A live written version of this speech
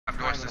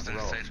was this in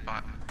the same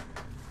spot?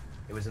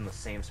 It was in the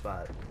same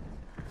spot.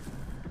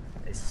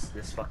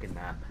 This fucking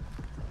map.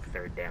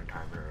 Third damn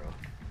time in a row.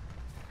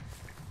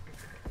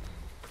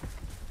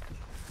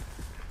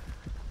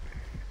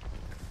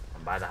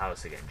 I'm by the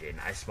house again,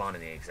 Jaden. I spawn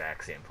in the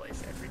exact same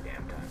place every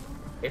damn time.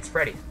 It's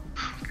Freddy.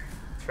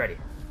 It's Freddy.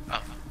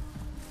 Oh.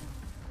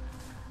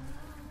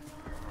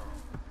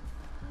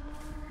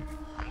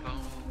 I'm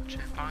gonna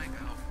check find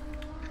out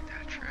if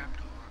that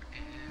trapdoor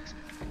is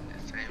in the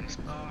same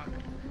spot.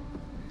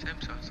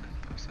 Same spot.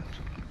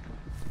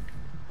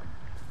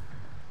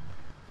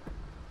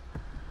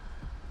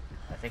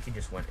 I think he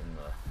just went in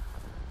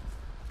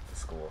the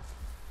school.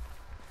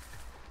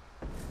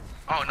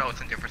 Oh no, it's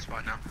in a different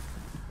spot now.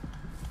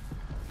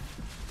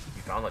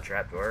 You found the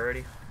trap door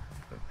already?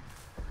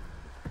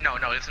 No,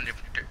 it's in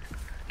different.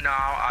 No,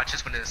 I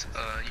just went to this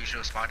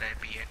usual spot that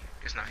it'd be in.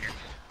 It's not here.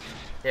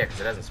 Yeah, because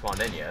it hasn't spawned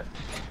in yet.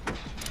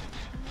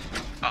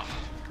 Oh,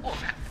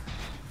 man.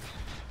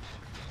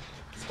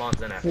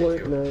 Spawns in after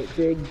Fortnite,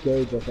 big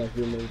day just like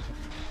you made.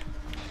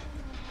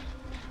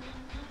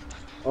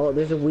 Oh,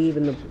 there's a weave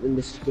in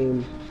this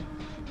game.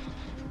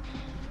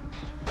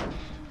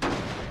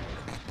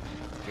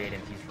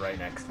 Jaden, he's right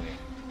next to me.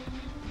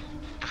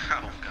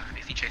 Oh god,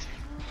 is he chasing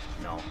me?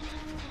 No.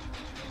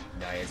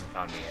 No, he hasn't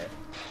found me yet.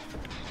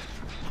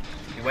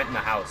 He went in the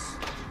house.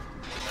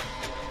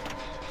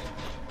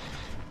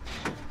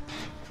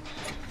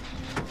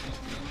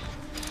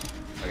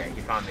 Okay,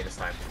 he found me this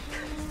time.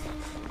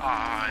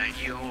 Ah,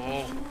 you.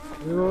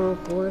 No,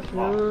 of course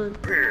not. Oh,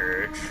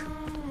 bitch.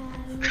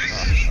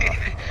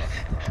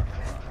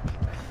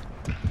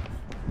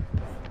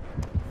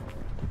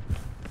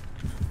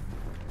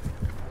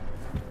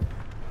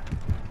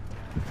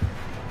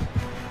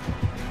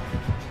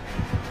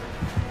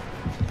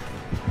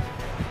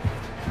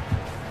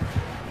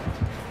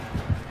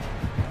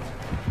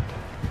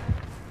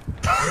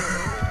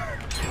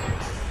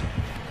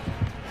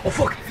 Oh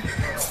fuck!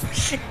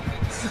 Shit!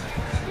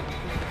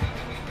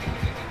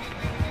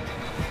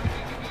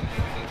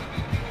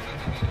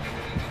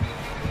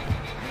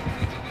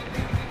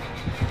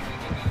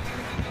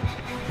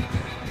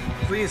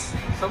 Please,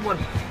 someone,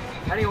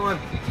 anyone.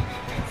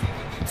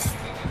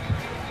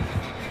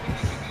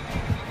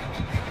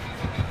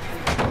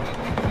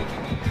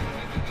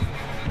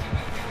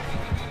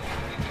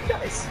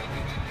 Guys.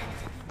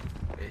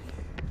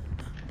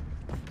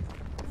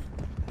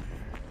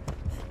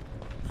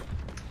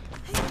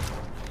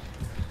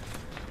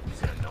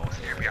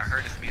 I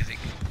heard his music.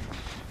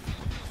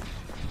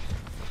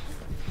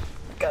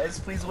 Guys,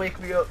 please wake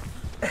me up.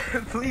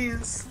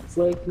 Please.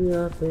 Wake me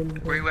up and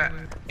Where you at?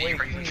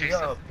 Wake me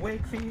up.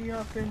 Wake me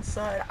up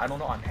inside. I don't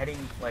know. I'm heading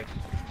like.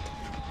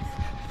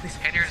 Please.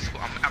 Head here to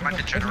school. I'm at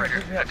the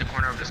generator at the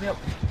corner of the school.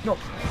 No.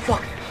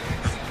 Fuck.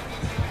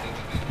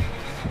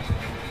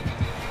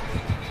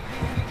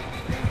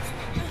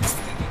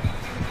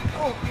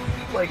 Oh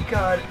my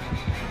god.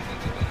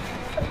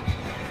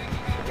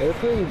 they're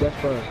playing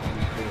Death Bar.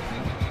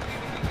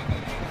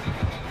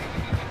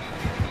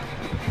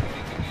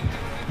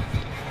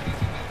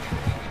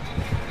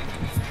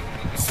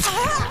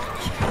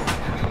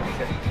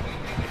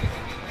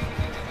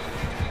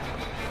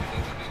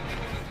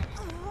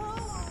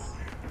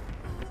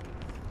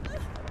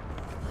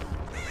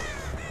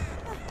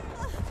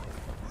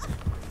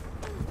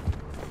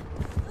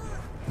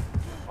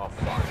 Oh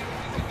fuck.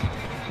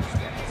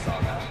 Yeah, I saw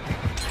that.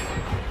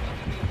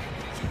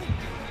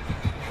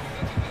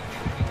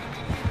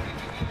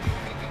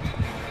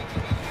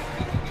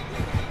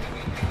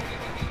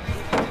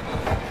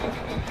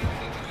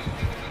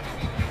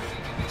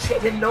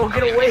 Jaden, no,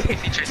 get away!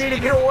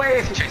 Jaden, get away!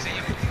 Is he chasing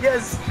you?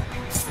 Yes!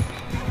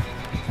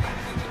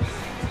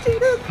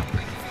 Jaden!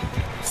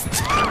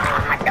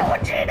 Ah, no,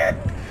 Jaden!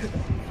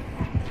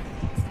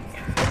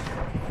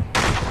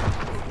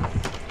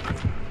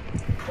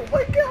 Oh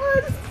my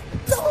god!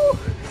 No!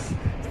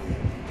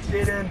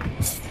 Jaden!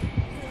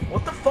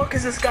 What the fuck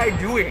is this guy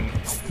doing?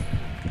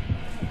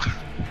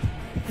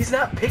 He's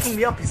not picking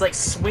me up, he's like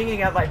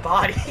swinging at my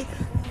body.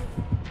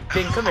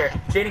 Jaden, come here.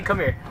 Jaden, come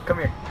here. Come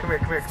here. Come here,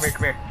 come here, come here,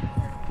 come here.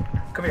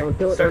 Come here.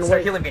 Don't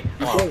Start healing me.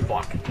 Oh, Wait.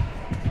 fuck.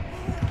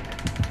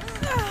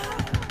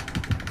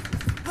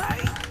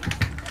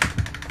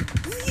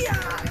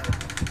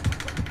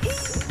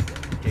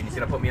 Jaden, he's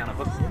gonna put me on a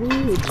hook. What are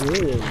you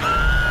doing?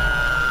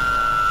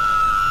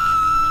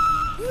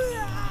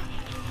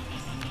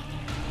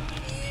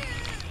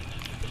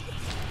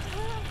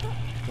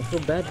 I feel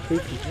bad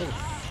freaking him.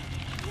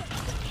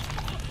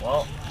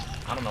 Well,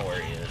 I don't know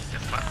where he is.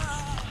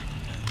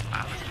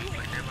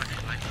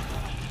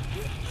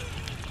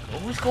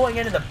 Who's going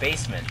into the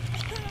basement?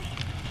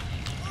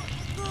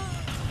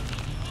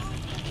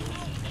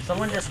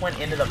 Someone just went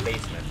into the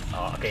basement.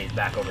 Oh, okay, he's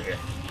back over here.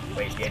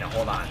 Wait, Jaden,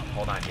 hold on.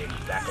 Hold on, Jaden.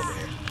 He's back over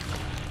here.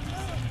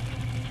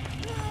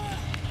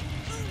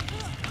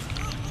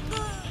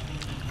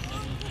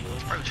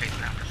 Probably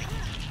chasing after me.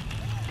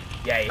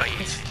 Yeah, Oh,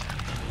 he's...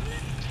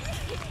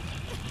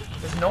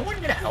 Is no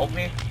one gonna help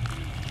me?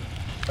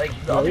 Like,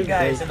 the other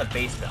guy is in the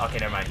basement. Okay,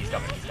 never mind. He's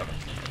coming. He's coming.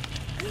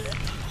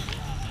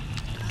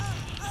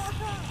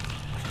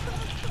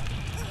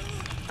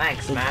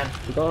 Thanks, man.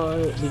 We got.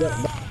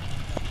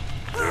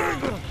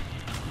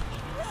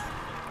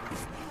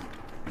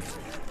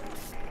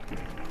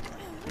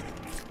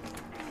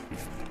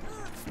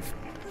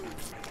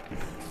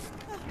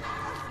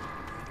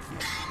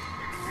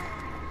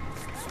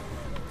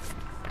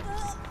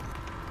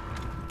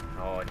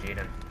 Oh,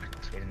 Jaden.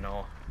 Jaden,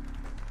 no.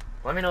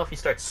 Let me know if he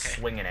starts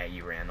swinging at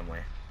you randomly.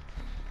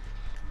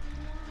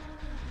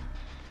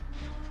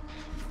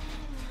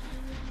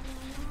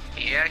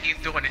 Yeah, he's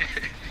doing it.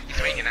 He's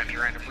swinging at me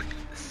randomly.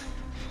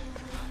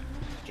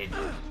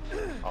 Jaden.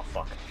 Oh,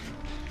 fuck.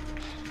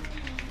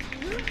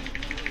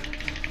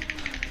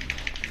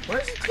 Where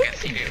is he I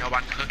guess he taking didn't you? know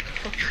about the hook.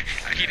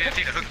 He didn't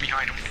see the hook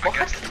behind him, I What?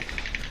 guess.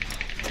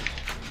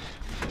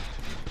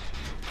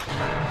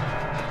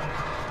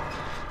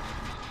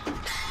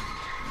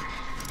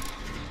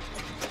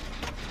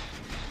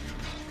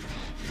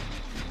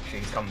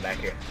 He's coming back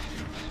here.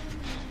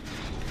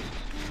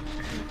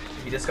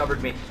 He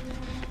discovered me.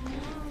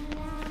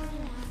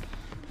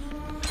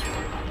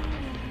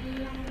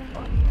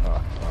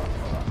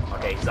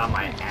 Okay, he's on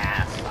my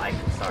ass.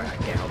 Sorry, I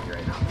can't help you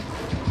right now.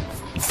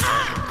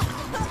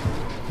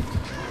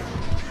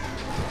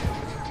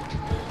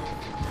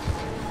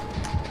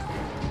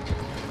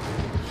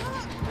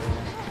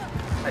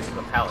 I took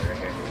a pallet right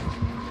here.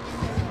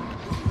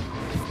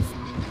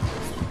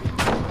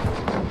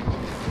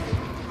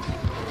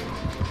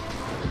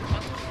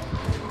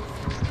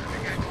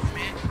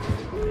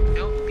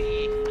 Help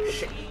me.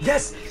 Shit.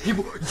 Yes!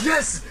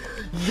 Yes!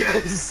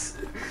 Yes!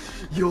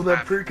 Yo,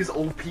 that perk is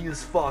OP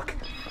as fuck.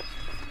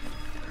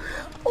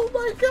 Oh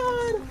my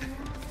god!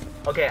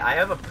 Okay, I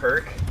have a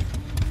perk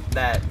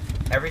that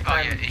every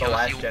time the he'll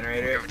last heal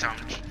generator... every time.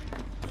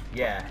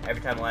 Yeah,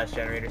 every time the last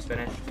generator's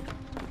finished,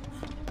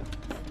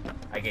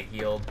 I get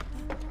healed.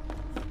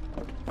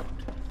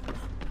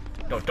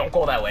 No, don't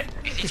go that way.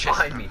 He's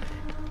behind me.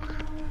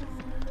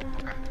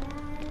 Okay.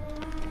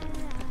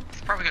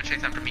 He's probably gonna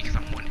chase after me because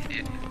I'm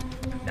one-hit.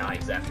 Nah,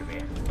 he's after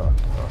me.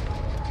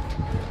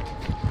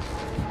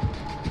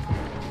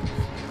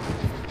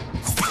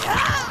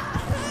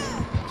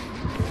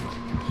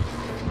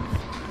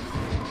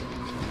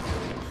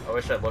 I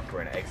wish I looked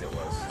where an exit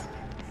was.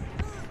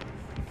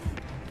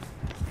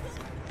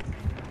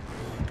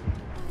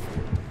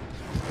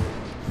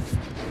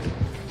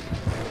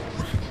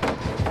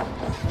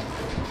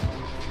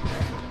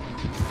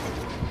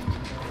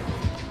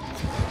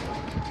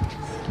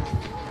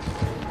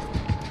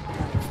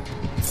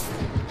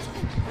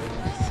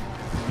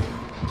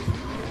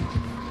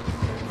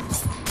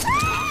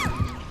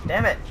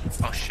 Damn it!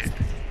 Oh shit.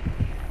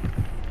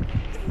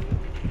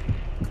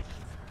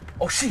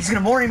 Oh shit, he's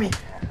gonna mori me!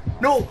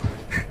 No!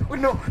 No,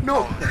 no! Oh,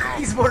 no.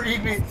 He's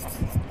moriing me!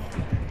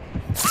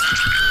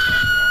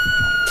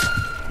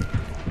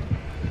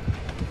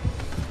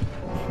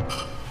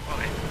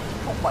 Okay.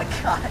 Oh my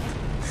god!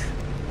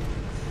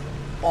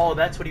 Oh,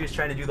 that's what he was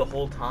trying to do the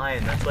whole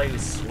time. That's why he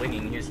was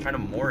swinging. He was trying to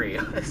mori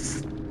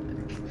us.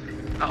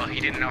 Oh, he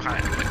didn't know how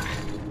to do it.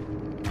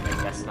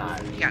 I guess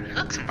not. You gotta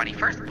hook somebody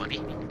first,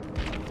 buddy.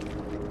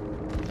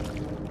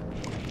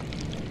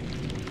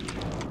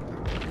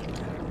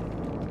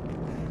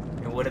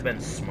 It would have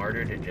been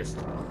smarter to just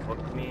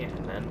hook me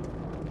and then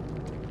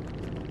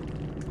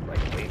like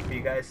wait for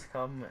you guys to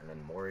come and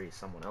then mori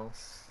someone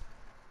else.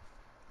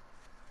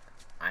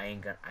 I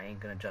ain't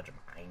gonna judge him.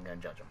 I ain't gonna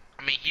judge him.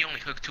 I mean, he only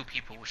hooked 2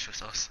 people, which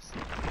was us. He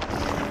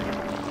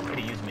could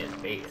have used me as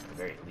bait at the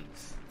very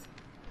least.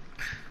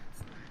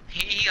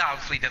 He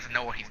obviously doesn't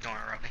know what he's doing,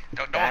 really.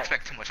 Don't That-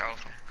 expect too much out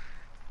of him.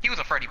 He was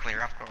a Freddy player,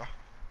 after all.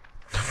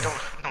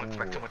 Don't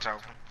expect too much out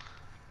of him.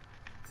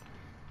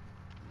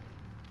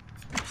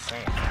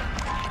 Damn.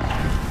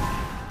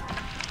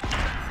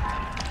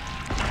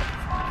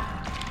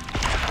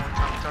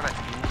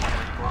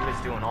 He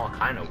was doing all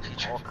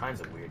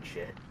kinds of weird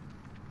shit.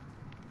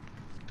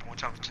 One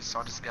time I just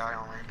saw this guy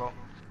on Rainbow.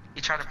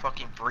 He tried to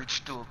fucking breach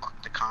through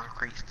the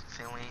concrete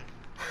ceiling.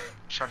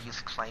 Tried to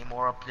use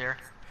Claymore up there.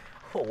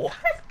 What?